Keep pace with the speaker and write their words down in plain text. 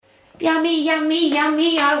Yummy, yummy,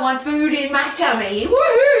 yummy, I want food in my tummy.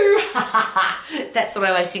 Woohoo! That's what I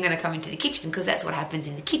always sing when I come into the kitchen, because that's what happens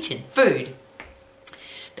in the kitchen, food.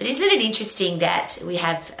 But isn't it interesting that we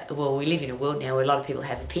live in a world now where a lot of people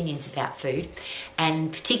have opinions about food,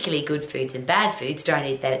 and particularly good foods and bad foods. Don't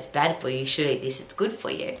eat that, it's bad for you. You should eat this, it's good for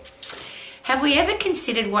you. Have we ever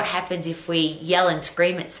considered what happens if we yell and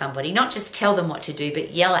scream at somebody, not just tell them what to do,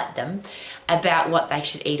 but yell at them about what they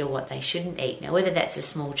should eat or what they shouldn't eat? Now, whether that's a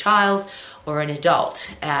small child or an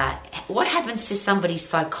adult, what happens to somebody's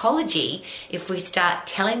psychology if we start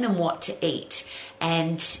telling them what to eat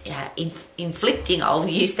and inflicting, I'll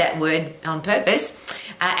use that word on purpose,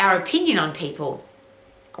 our opinion on people?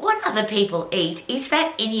 What other people eat, is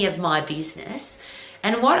that any of my business?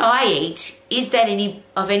 And what I eat, is that any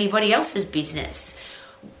of anybody else's business?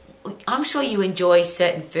 I'm sure you enjoy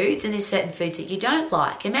certain foods, and there's certain foods that you don't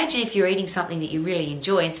like. Imagine if you're eating something that you really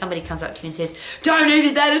enjoy and somebody comes up to you and says, don't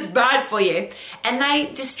eat that, it's bad for you. And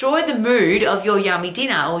they destroy the mood of your yummy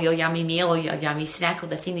dinner or your yummy meal or your yummy snack or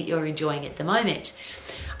the thing that you're enjoying at the moment.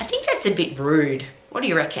 I think that's a bit rude. What do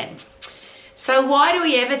you reckon? So why do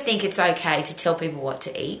we ever think it's okay to tell people what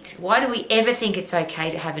to eat? Why do we ever think it's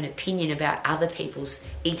okay to have an opinion about other people's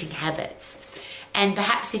eating habits? And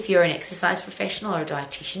perhaps if you're an exercise professional or a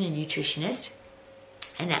dietitian, a nutritionist,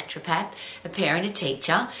 a naturopath, a parent, a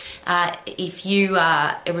teacher, if you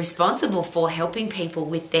are responsible for helping people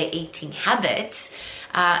with their eating habits,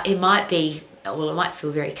 it might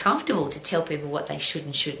feel very comfortable to tell people what they should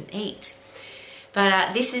and shouldn't eat.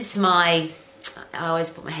 But this is I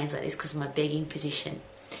always put my hands like this because of my begging position.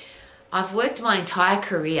 I've worked my entire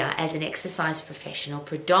career as an exercise professional,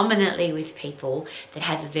 predominantly with people that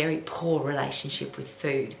have a very poor relationship with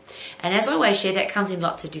food. And as I always share, that comes in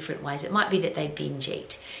lots of different ways. It might be that they binge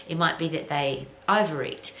eat. It might be that they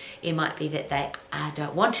overeat. It might be that they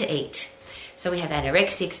don't want to eat. So we have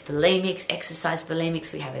anorexics, bulimics, exercise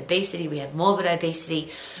bulimics, we have obesity, we have morbid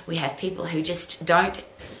obesity, we have people who just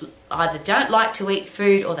either don't like to eat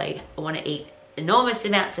food or they want to eat enormous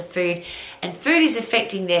amounts of food, and food is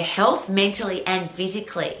affecting their health mentally and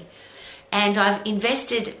physically. And I've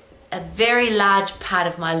invested a very large part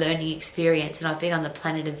of my learning experience, and I've been on the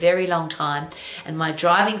planet a very long time, and my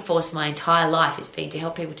driving force my entire life has been to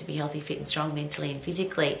help people to be healthy, fit and strong mentally and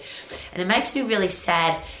physically. And it makes me really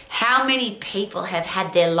sad how many people have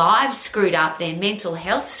had their lives screwed up, their mental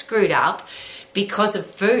health screwed up because of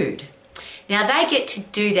food. Now, they get to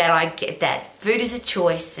do that, I get that. Food is a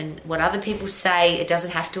choice, and what other people say, it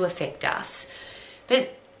doesn't have to affect us.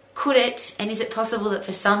 But could it, and is it possible that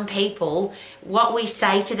for some people, what we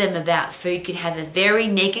say to them about food can have a very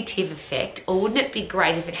negative effect? Or wouldn't it be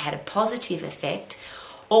great if it had a positive effect?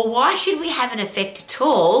 Or why should we have an effect at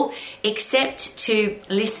all except to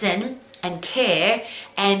listen and care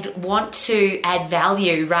and want to add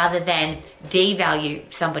value rather than devalue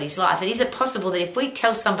somebody's life? And is it possible that if we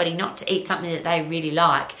tell somebody not to eat something that they really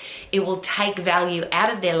like, it will take value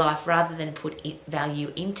out of their life rather than put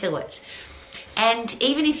value into it? And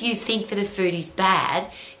even if you think that a food is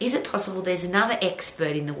bad, is it possible there's another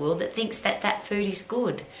expert in the world that thinks that that food is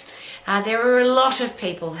good? There are a lot of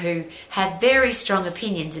people who have very strong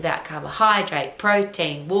opinions about carbohydrate,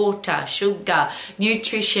 protein, water, sugar,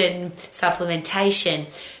 nutrition, supplementation,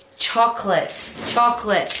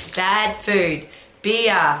 chocolate, bad food,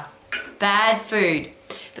 beer, bad food.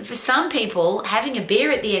 But for some people, having a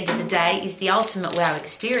beer at the end of the day is the ultimate wow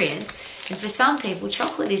experience. And for some people,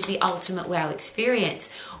 chocolate is the ultimate wow experience.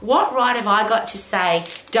 What right have I got to say,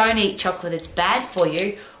 don't eat chocolate, it's bad for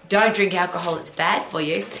you? Don't drink alcohol, it's bad for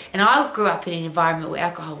you. And I grew up in an environment where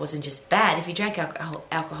alcohol wasn't just bad. If you drank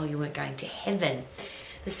alcohol, you weren't going to heaven.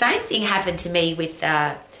 The same thing happened to me with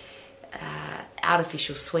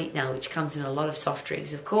artificial sweetener, which comes in a lot of soft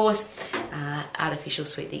drinks, of course. Artificial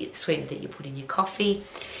sweetener that you put in your coffee.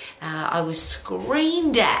 I was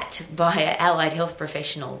screamed at by an allied health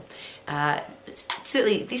professional.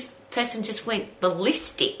 This person just went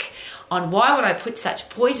ballistic on why would I put such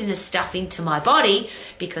poisonous stuff into my body,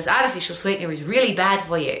 because artificial sweetener is really bad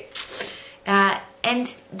for you.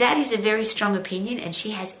 And that is a very strong opinion, and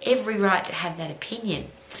she has every right to have that opinion.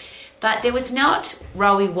 But there was not,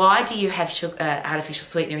 Rowie, why do you have artificial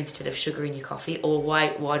sweetener instead of sugar in your coffee? Or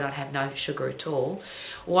why not have no sugar at all?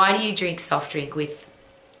 Why do you drink soft drink with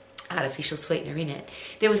artificial sweetener in it?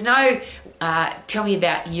 There was no tell me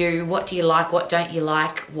about you, what do you like, what don't you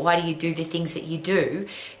like, why do you do the things that you do,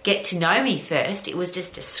 get to know me first. It was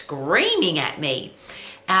just a screaming at me.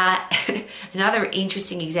 Another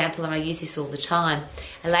interesting example, and I use this all the time,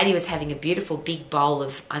 a lady was having a beautiful big bowl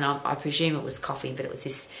of, and I presume it was coffee, but it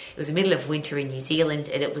was the middle of winter in New Zealand,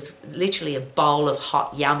 and it was literally a bowl of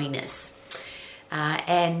hot yumminess.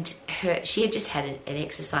 And she had just had an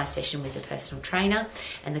exercise session with a personal trainer,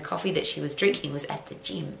 and the coffee that she was drinking was at the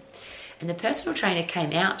gym. And the personal trainer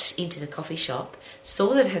came out into the coffee shop,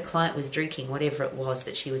 saw that her client was drinking whatever it was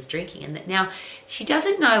that she was drinking, and that now she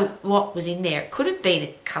doesn't know what was in there. It could have been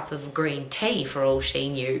a cup of green tea for all she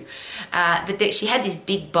knew, but that she had this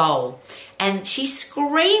big bowl, and she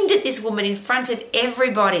screamed at this woman in front of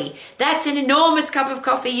everybody, "That's an enormous cup of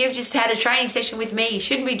coffee. You've just had a training session with me. You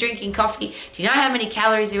shouldn't be drinking coffee. Do you know how many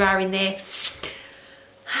calories there are in there?"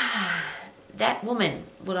 That woman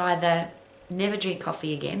would either never drink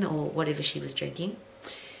coffee again or whatever she was drinking.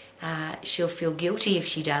 She'll feel guilty if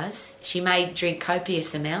she does. She may drink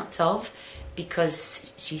copious amounts of,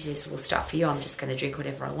 because she says, "Well, stuff for you. I'm just going to drink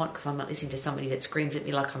whatever I want because I'm not listening to somebody that screams at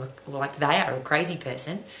me like like they are a crazy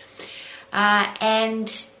person."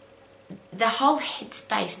 And the whole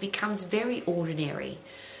headspace becomes very ordinary.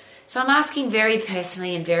 So I'm asking very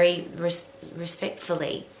personally and very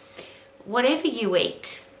respectfully, whatever you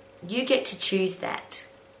eat, you get to choose that.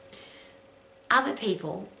 Other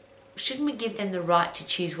people, shouldn't we give them the right to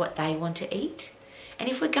choose what they want to eat? And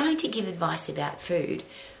if we're going to give advice about food,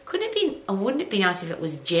 wouldn't it be nice if it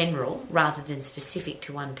was general rather than specific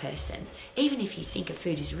to one person? Even if you think a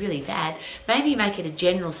food is really bad, maybe make it a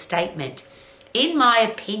general statement. In my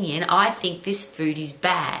opinion, I think this food is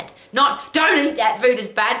bad. Not, "Don't eat that food, it's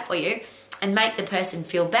bad for you," and make the person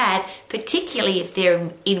feel bad, particularly if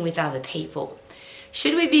they're in with other people.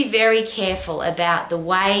 Should we be very careful about the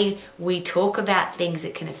way we talk about things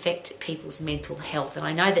that can affect people's mental health? And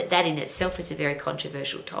I know that in itself is a very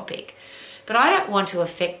controversial topic. But I don't want to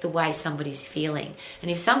affect the way somebody's feeling. And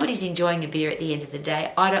if somebody's enjoying a beer at the end of the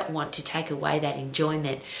day, I don't want to take away that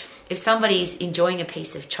enjoyment. If somebody's enjoying a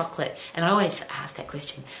piece of chocolate, and I always ask that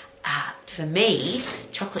question, for me,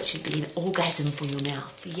 chocolate should be an orgasm for your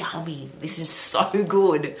mouth. Yummy. This is so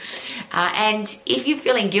good. And if you're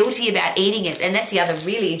feeling guilty about eating it, and that's the other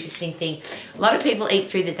really interesting thing, a lot of people eat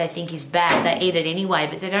food that they think is bad. They eat it anyway,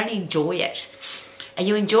 but they don't enjoy it. Are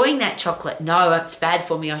you enjoying that chocolate? No, it's bad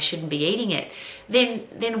for me. I shouldn't be eating it.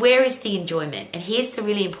 Then where is the enjoyment? And here's the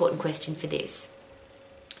really important question for this.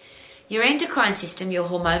 Your endocrine system, your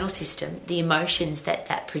hormonal system, the emotions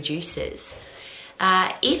that produces,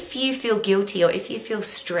 if you feel guilty or if you feel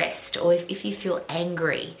stressed or if you feel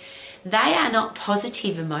angry, they are not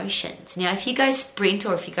positive emotions. Now, if you go sprint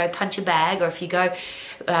or if you go punch a bag or if you go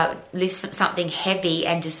lift something heavy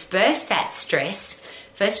and disperse that stress,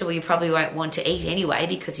 first of all, you probably won't want to eat anyway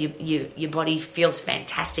because your body feels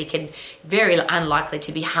fantastic and very unlikely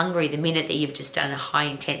to be hungry the minute that you've just done a high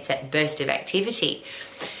intense burst of activity.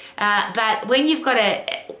 But when you've got a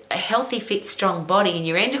healthy, fit, strong body and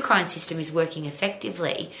your endocrine system is working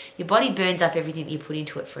effectively, your body burns up everything that you put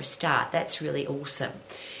into it for a start. That's really awesome.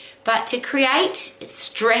 But to create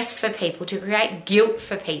stress for people, to create guilt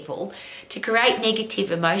for people, to create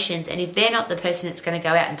negative emotions, and if they're not the person that's going to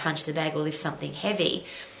go out and punch the bag or lift something heavy,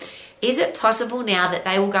 is it possible now that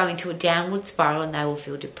they will go into a downward spiral and they will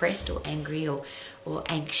feel depressed or angry or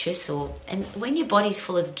anxious? And when your body's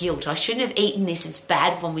full of guilt, I shouldn't have eaten this, it's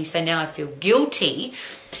bad for me, so now I feel guilty.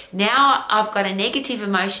 Now I've got a negative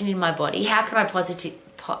emotion in my body. How can I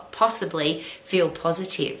possibly feel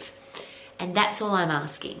positive? And that's all I'm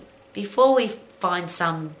asking. Before we find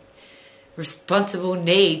some responsible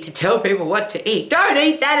need to tell people what to eat, don't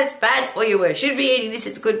eat that, it's bad for you, or should be eating this,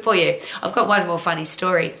 it's good for you. I've got one more funny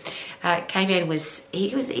story. Cayman was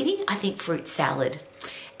eating, I think, fruit salad.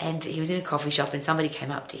 And he was in a coffee shop and somebody came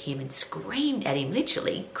up to him and screamed at him,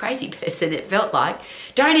 literally, crazy person it felt like,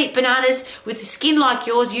 "Don't eat bananas with a skin like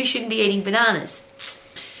yours, you shouldn't be eating bananas."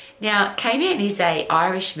 Now, Cayman is an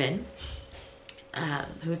Irishman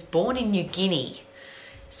who was born in New Guinea,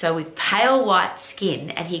 so with pale white skin,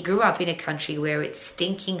 and he grew up in a country where it's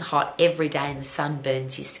stinking hot every day and the sun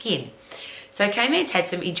burns your skin. So Cayman's had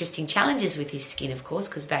some interesting challenges with his skin, of course,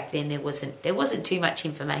 because back then there wasn't too much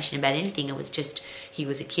information about anything. It was just he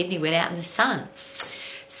was a kid and he went out in the sun.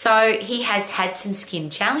 So he has had some skin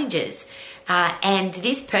challenges. And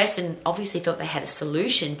this person obviously thought they had a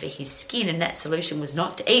solution for his skin, and that solution was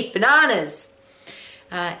not to eat bananas.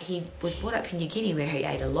 He was brought up in New Guinea where he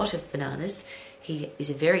ate a lot of bananas. He is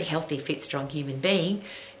a very healthy, fit, strong human being.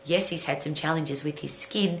 Yes, he's had some challenges with his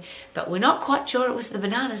skin, but we're not quite sure it was the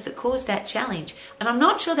bananas that caused that challenge. And I'm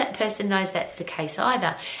not sure that person knows that's the case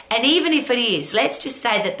either. And even if it is, let's just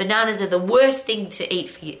say that bananas are the worst thing to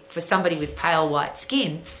eat for somebody with pale white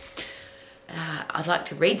skin. I'd like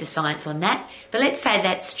to read the science on that. But let's say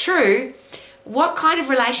that's true. What kind of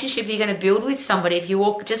relationship are you going to build with somebody if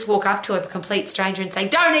you just walk up to a complete stranger and say,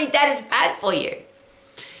 "Don't eat that, it's bad for you"?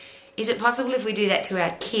 Is it possible if we do that to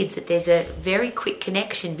our kids that there's a very quick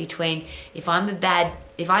connection between if I'm a bad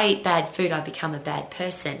if I eat bad food, I become a bad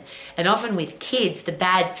person. And often with kids, the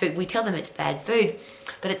bad food, we tell them it's bad food,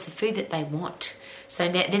 but it's the food that they want. So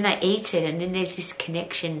then they eat it, and then there's this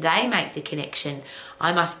connection. They make the connection.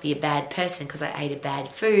 I must be a bad person because I ate a bad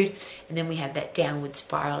food. And then we have that downward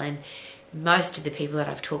spiral. And most of the people that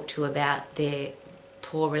I've talked to about their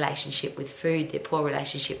poor relationship with food, their poor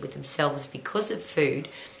relationship with themselves because of food,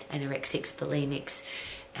 anorexics, bulimics,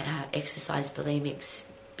 exercise bulimics,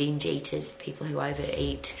 binge eaters, people who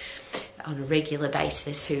overeat on a regular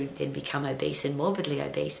basis, who then become obese and morbidly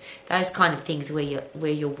obese, those kind of things where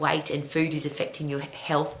your weight and food is affecting your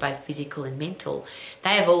health, both physical and mental.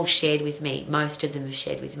 They have all shared with me, most of them have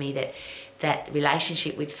shared with me that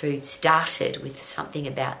relationship with food started with something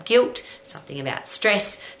about guilt, something about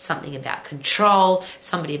stress, something about control,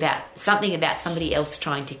 something about somebody else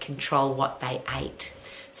trying to control what they ate.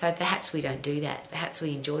 So perhaps we don't do that. Perhaps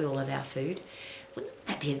we enjoy all of our food. Wouldn't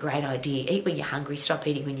that be a great idea? Eat when you're hungry, stop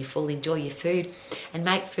eating when you're full, enjoy your food, and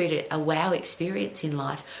make food a wow experience in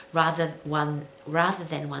life rather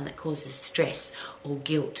than one that causes stress or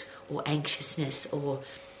guilt or anxiousness or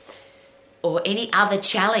any other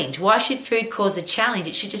challenge. Why should food cause a challenge?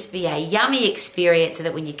 It should just be a yummy experience so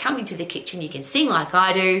that when you come into the kitchen, you can sing like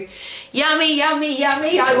I do. Yummy, yummy,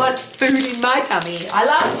 yummy, I want food in my tummy. I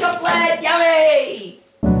love chocolate, yummy!